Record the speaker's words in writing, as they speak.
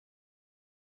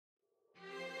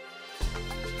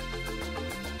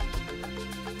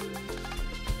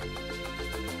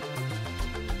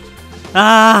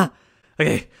Ah!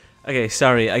 Okay,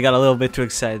 sorry, I got a little bit too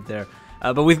excited there.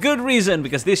 But with good reason,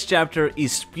 because this chapter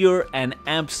is pure and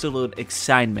absolute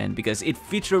excitement, because it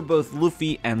features both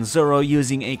Luffy and Zoro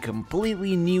using a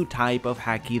completely new type of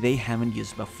haki they haven't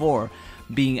used before,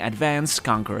 being Advanced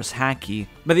Conqueror's Haki.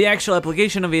 But the actual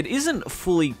application of it isn't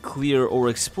fully clear or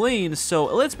explained, so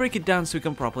let's break it down so we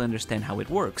can properly understand how it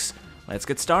works. Let's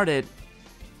get started.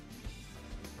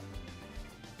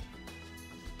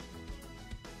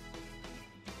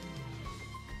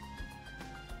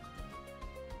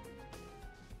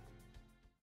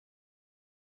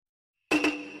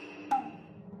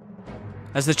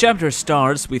 As the chapter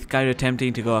starts with Kaido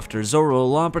attempting to go after Zoro,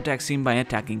 Law protects him by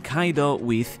attacking Kaido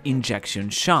with Injection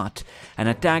Shot, an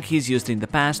attack he's used in the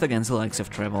past against the likes of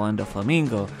Treble and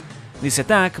Doflamingo. This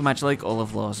attack, much like all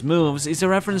of Law's moves, is a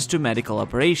reference to medical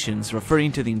operations,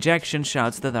 referring to the injection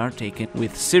shots that are taken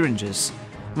with syringes.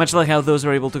 Much like how those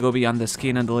are able to go beyond the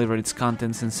skin and deliver its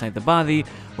contents inside the body,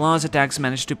 Law's attacks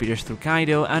manage to pierce through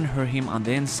Kaido and hurt him on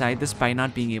the inside despite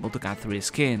not being able to cut through his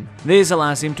skin. This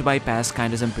allows him to bypass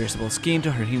Kaido's unpierceable skin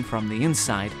to hurt him from the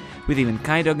inside, with even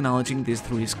Kaido acknowledging this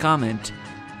through his comment.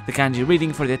 The kanji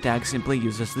reading for the attack simply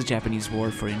uses the Japanese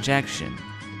word for injection.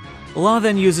 Law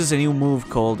then uses a new move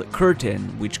called Curtain,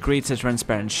 which creates a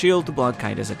transparent shield to block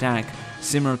Kaido's attack,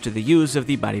 similar to the use of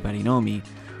the Bari Bari no Mi.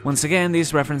 Once again,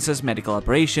 this references medical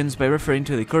operations by referring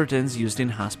to the curtains used in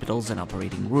hospitals and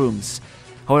operating rooms.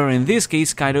 However, in this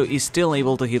case, Kaido is still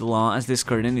able to hit Law as this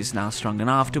curtain is now strong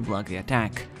enough to block the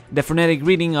attack. The phonetic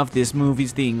reading of this move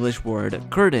is the English word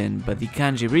curtain, but the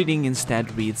kanji reading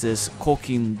instead reads as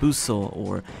Kokin Buso,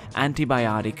 or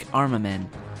antibiotic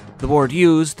armament. The word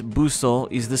used,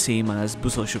 Buso, is the same as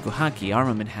Busoshoku Haki,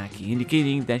 armament haki,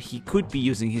 indicating that he could be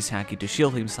using his haki to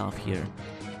shield himself here.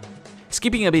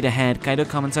 Skipping a bit ahead, Kaido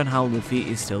comments on how Luffy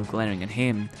is still glaring at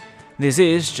him. This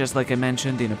is, just like I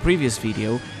mentioned in a previous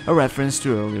video, a reference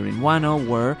to earlier in Wano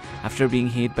where, after being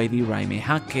hit by the Raime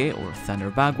Hake, or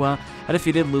Thunder Bagua, a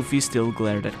defeated Luffy still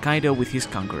glared at Kaido with his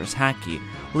Conqueror's Haki,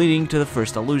 leading to the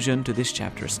first allusion to this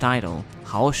chapter's title,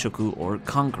 Haoshoku or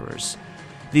Conquerors.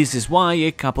 This is why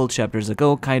a couple chapters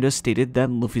ago Kaido stated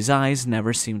that Luffy's eyes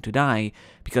never seem to die,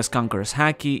 because Conqueror's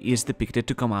Haki is depicted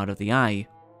to come out of the eye.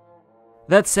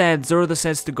 That said, Zoro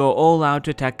decides to go all out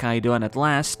to attack Kaido, and at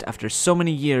last, after so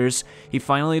many years, he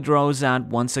finally draws out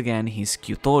once again his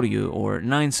Kyutoryu, or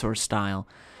 9-sword style.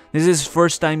 This is his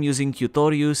first time using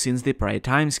Kyutoryu since the prior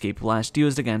timescape last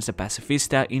used against a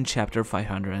pacifista in chapter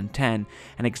 510,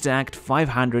 an exact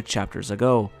 500 chapters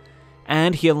ago.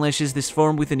 And he unleashes this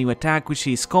form with a new attack which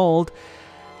is called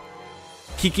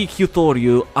Kiki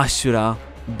Kyutoryu Ashura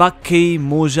Bakkei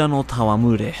Moja no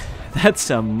Tawamure. That's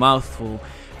a mouthful.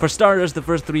 For starters, the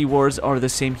first three words are the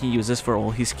same he uses for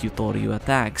all his Kyutoryu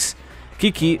attacks.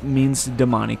 Kiki means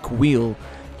demonic wheel,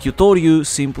 Kyutoryu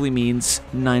simply means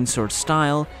 9-sword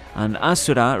style, and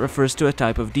Asura refers to a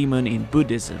type of demon in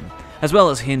Buddhism, as well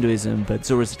as Hinduism, but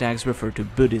Zoro's attacks refer to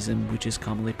Buddhism, which is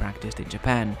commonly practiced in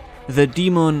Japan. The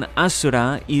demon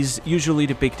Asura is usually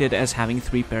depicted as having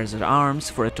 3 pairs of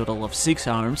arms for a total of 6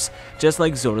 arms, just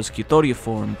like Zoro's Kyutoryu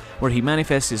form, where he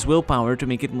manifests his willpower to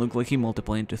make it look like he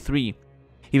multiplied into 3.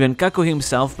 Even Kako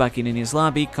himself, back in his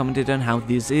lobby, commented on how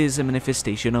this is a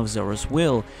manifestation of Zoro's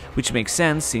will, which makes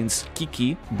sense since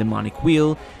Kiki, demonic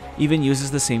wheel, even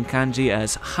uses the same kanji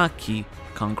as Haki,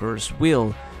 Conqueror's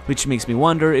will, which makes me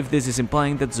wonder if this is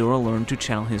implying that Zoro learned to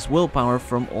channel his willpower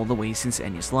from all the way since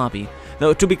Enya's lobby.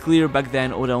 Though to be clear, back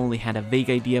then Oda only had a vague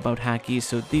idea about Haki,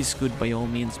 so this could by all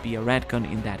means be a retcon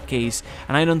in that case,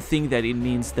 and I don't think that it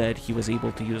means that he was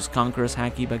able to use Conqueror's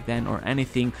Haki back then or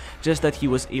anything, just that he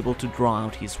was able to draw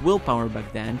out his willpower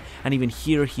back then, and even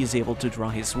here he is able to draw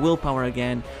his willpower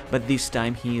again, but this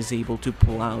time he is able to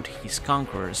pull out his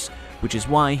Conquerors, which is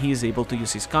why he is able to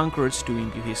use his Conquerors to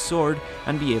imbue his sword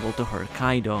and be able to hurt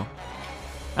Kaido.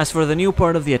 As for the new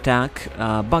part of the attack,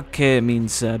 Bakke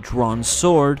means drawn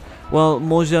sword, while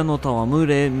Moja no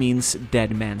Tawamure means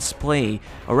dead man's play,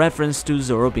 a reference to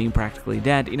Zoro being practically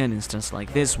dead in an instance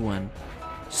like this one.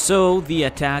 So the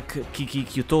attack Kiki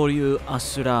Kyutoryu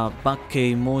Asura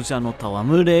Bakke Moja no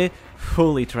Tawamure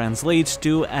fully translates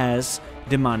to as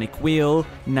demonic wheel,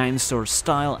 9-sword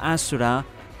style Asura,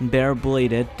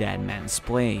 bare-bladed dead man's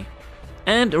play.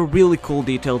 And a really cool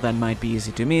detail that might be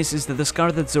easy to miss is that the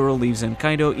scar that Zoro leaves on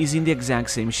Kaido is in the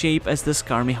exact same shape as the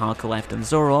scar Mihawk left on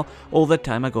Zoro all that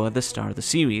time ago at the start of the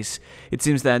series. It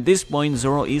seems that at this point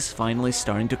Zoro is finally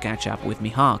starting to catch up with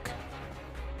Mihawk.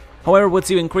 However,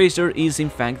 what's even crazier is in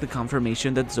fact the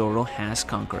confirmation that Zoro has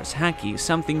Conqueror's Haki,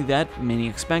 something that many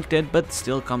expected but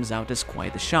still comes out as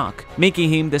quite a shock, making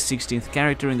him the 16th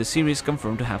character in the series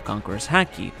confirmed to have Conqueror's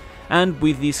Haki. And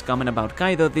with this comment about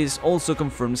Kaido, this also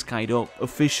confirms Kaido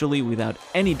officially without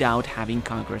any doubt having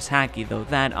Conqueror's Haki, though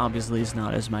that obviously is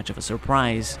not as much of a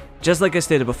surprise. Just like I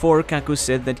stated before, Kaku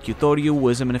said that Kyutoryu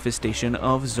was a manifestation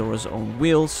of Zoro's own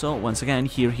will, so once again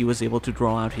here he was able to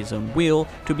draw out his own will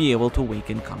to be able to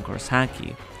awaken Conqueror's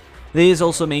Haki. This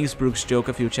also makes Brook's joke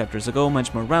a few chapters ago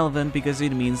much more relevant because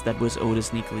it means that was Oda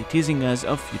sneakily teasing us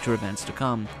of future events to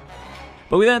come.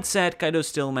 But with that said, Kaido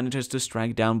still manages to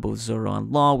strike down both Zoro and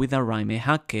Law with a Raime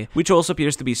Haki, which also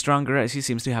appears to be stronger as he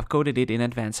seems to have coded it in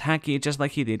advanced Haki just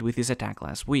like he did with his attack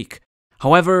last week.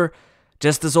 However,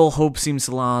 just as all hope seems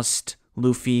lost,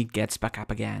 Luffy gets back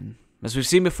up again. As we've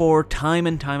seen before, time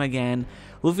and time again,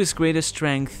 Luffy's greatest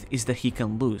strength is that he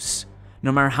can lose.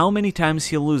 No matter how many times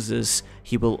he loses,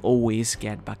 he will always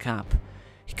get back up.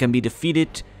 He can be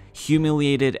defeated,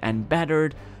 humiliated, and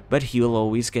battered, but he will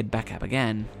always get back up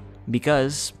again.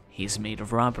 Because he's made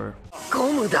of rubber.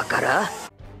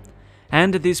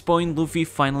 And at this point, Luffy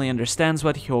finally understands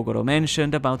what Hyogoro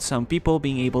mentioned about some people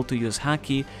being able to use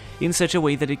Haki in such a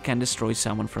way that it can destroy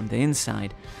someone from the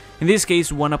inside. In this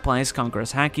case, one applies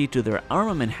Conqueror's Haki to their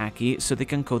armament Haki so they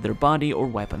can coat their body or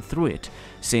weapon through it,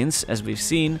 since, as we've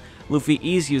seen, Luffy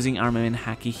is using armament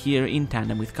Haki here in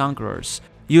tandem with Conqueror's.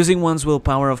 Using one's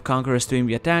willpower of Conquerors to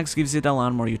imbue attacks gives it a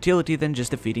lot more utility than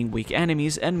just defeating weak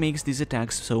enemies and makes these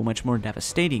attacks so much more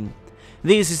devastating.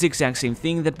 This is the exact same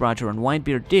thing that Roger and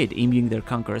Whitebeard did, imbuing their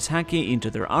Conqueror's Haki into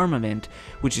their armament,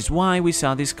 which is why we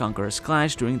saw these Conquerors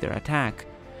clash during their attack.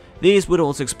 This would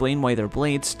also explain why their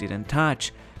blades didn't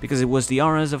touch, because it was the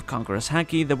auras of Conqueror's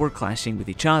Haki that were clashing with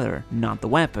each other, not the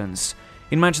weapons.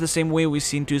 In much the same way we've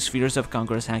seen two spheres of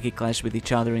Conqueror's Haki clash with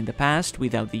each other in the past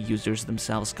without the users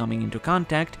themselves coming into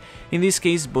contact, in this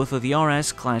case both of the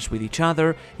auras clash with each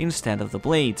other instead of the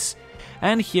blades.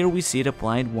 And here we see it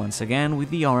applied once again with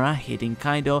the aura hitting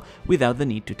Kaido without the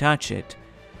need to touch it.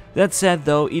 That said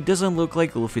though, it doesn't look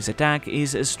like Luffy's attack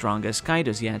is as strong as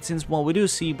Kaido's yet, since while we do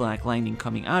see Black Lightning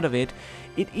coming out of it,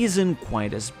 it isn't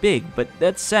quite as big, but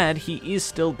that said, he is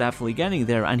still definitely getting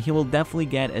there, and he will definitely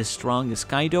get as strong as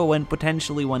Kaido and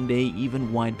potentially one day even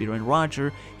Whitebeard and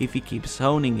Roger if he keeps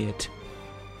honing it.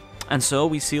 And so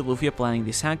we see Luffy applying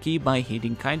this Haki by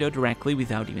hitting Kaido directly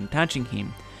without even touching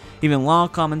him. Even Law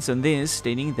comments on this,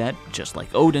 stating that, just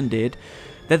like Oden did,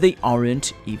 that they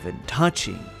aren't even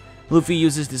touching. Luffy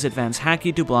uses this advanced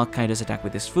Haki to block Kaido's attack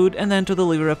with his foot and then to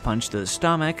deliver a punch to the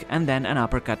stomach and then an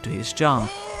uppercut to his jaw.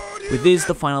 With this,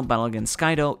 the final battle against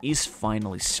Kaido is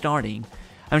finally starting.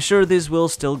 I'm sure this will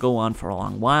still go on for a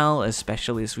long while,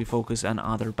 especially as we focus on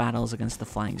other battles against the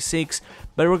Flying Six,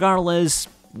 but regardless,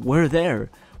 we're there.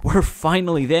 We're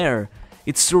finally there.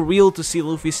 It's surreal to see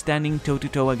Luffy standing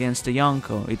toe-to-toe against a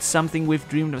Yonko. It's something we've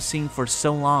dreamed of seeing for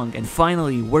so long, and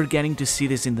finally, we're getting to see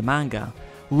this in the manga.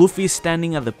 Luffy is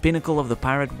standing at the pinnacle of the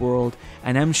pirate world,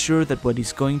 and I'm sure that what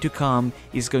is going to come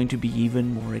is going to be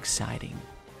even more exciting.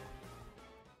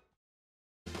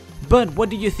 But what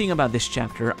do you think about this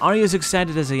chapter? Are you as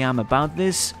excited as I am about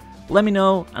this? Let me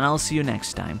know, and I'll see you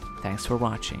next time. Thanks for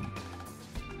watching.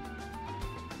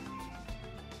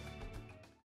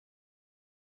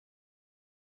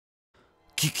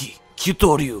 Kiki,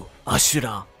 Kyutoryu,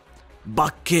 Ashura,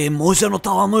 Bakke, Moja no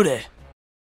Tawamure.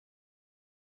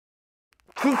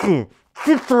 Kiki,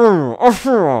 Kyutoryu,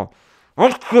 Ashura,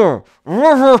 Bakke,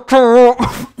 Moja no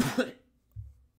Tawamure.